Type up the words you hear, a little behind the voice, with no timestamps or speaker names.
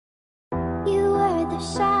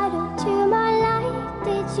shadow to my light.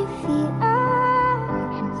 Did you feel us?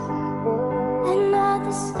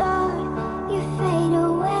 Another star, you fade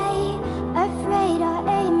away. Afraid our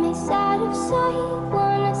aim is out of sight.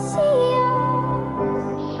 Wanna see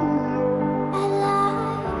us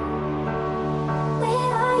alive.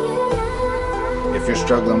 Where are you now? If you're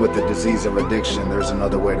struggling with the disease of addiction, there's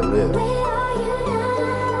another way to live. Where are you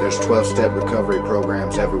now? There's 12-step recovery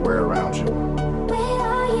programs everywhere around you. Where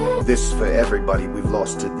are you? This is for everybody we've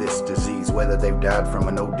lost to this disease. Whether they've died from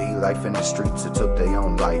an OD, life in the streets, or took their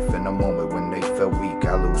own life. In a moment when they felt weak,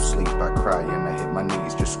 I lose sleep, I cry and I hit my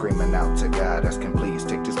knees, just screaming out to God, asking please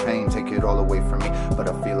take this pain, take it all away from me. But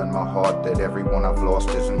I feel in my heart that everyone I've lost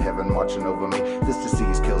is in heaven watching over me. This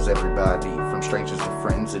disease kills everybody, from strangers to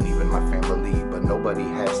friends and even my family. But nobody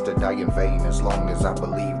has to die in vain as long as I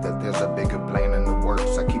believe that there's a bigger plan in the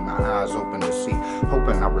works. I keep my eyes open to see,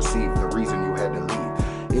 hoping I receive the reason you had to leave.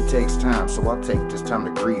 It takes time, so I'll take this time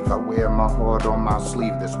to grieve. I wear my heart on my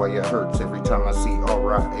sleeve, that's why it hurts every time I see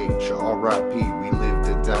R.I.H. or R.I.P. We live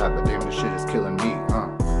to die, but damn, the shit is killing me,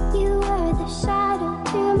 You were the shadow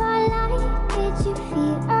to my light. Did you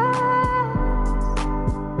feel us?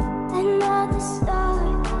 Another star,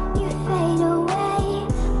 you fade away.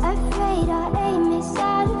 Afraid our aim is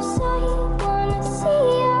out of sight. Wanna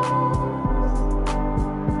see us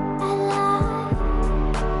alive.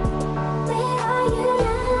 Where are you now?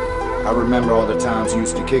 I remember all the times you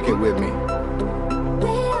used to kick it with me.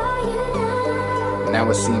 Where are you now? Now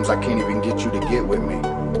it seems I can't even get you to get with me.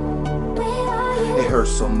 Where are you? It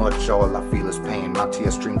hurts so much, all I feel is pain. My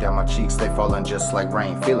tears stream down my cheeks, they falling just like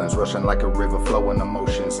rain. Feelings rushing like a river, flowing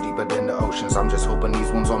emotions deeper than the oceans. I'm just hoping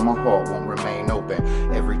these wounds on my heart won't remain open.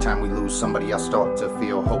 Every time we lose somebody, I start to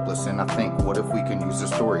feel hopeless. And I think, what if we can use a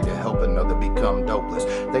story to help another become dopeless?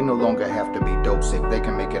 They no longer have to be dope sick, they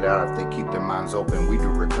can make it out if they keep their minds open. We do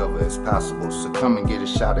recover as possible, so come and get a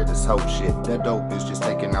shot at this hope shit. That dope is just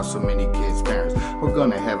taking out so many kids' parents. We're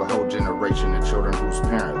gonna have a whole generation of children who's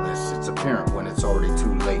parentless. It's apparent when it's already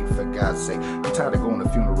too late, for God's sake. I'm tired of going to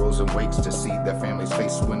funerals and wakes to see their family's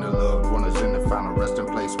face when their loved one is in the final resting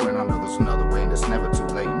place. When I know there's another way and it's never too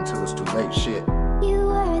late until it's too late, shit. You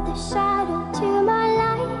were the shadow to my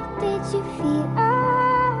light. Did you feel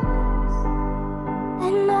us?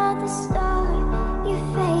 Another star, you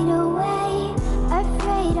fade away.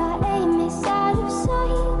 Afraid our aim is out of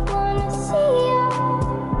sight. Wanna see us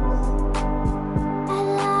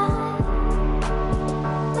alive.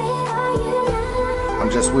 Where are you now? I'm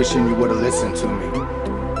just wishing you would've listened to me.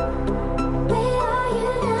 Where are you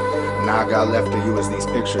now? Now I got left of you as these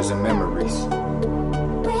pictures and memories.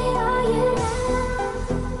 Where are you now?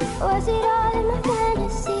 Was it all in my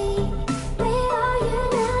fantasy? Where are you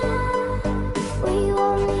now? Were you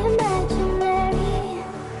only imaginary?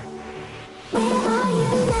 Where are you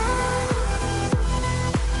now?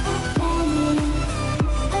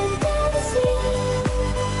 Under the sea,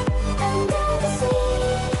 under the sea.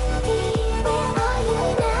 Where are you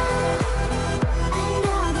now?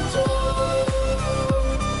 Another dream.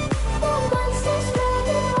 The monster's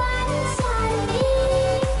running wild inside of me.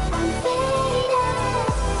 I'm faded.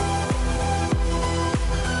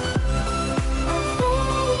 I'm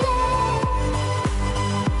faded.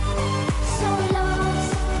 So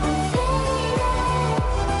lost. I'm faded.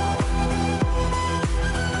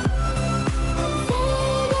 I'm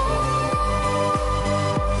faded.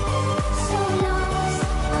 So lost.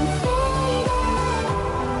 I'm faded.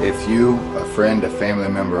 If you, a friend, a family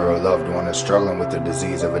member, or a loved one is struggling with the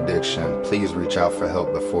disease of addiction, please reach out for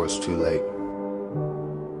help before it's too late.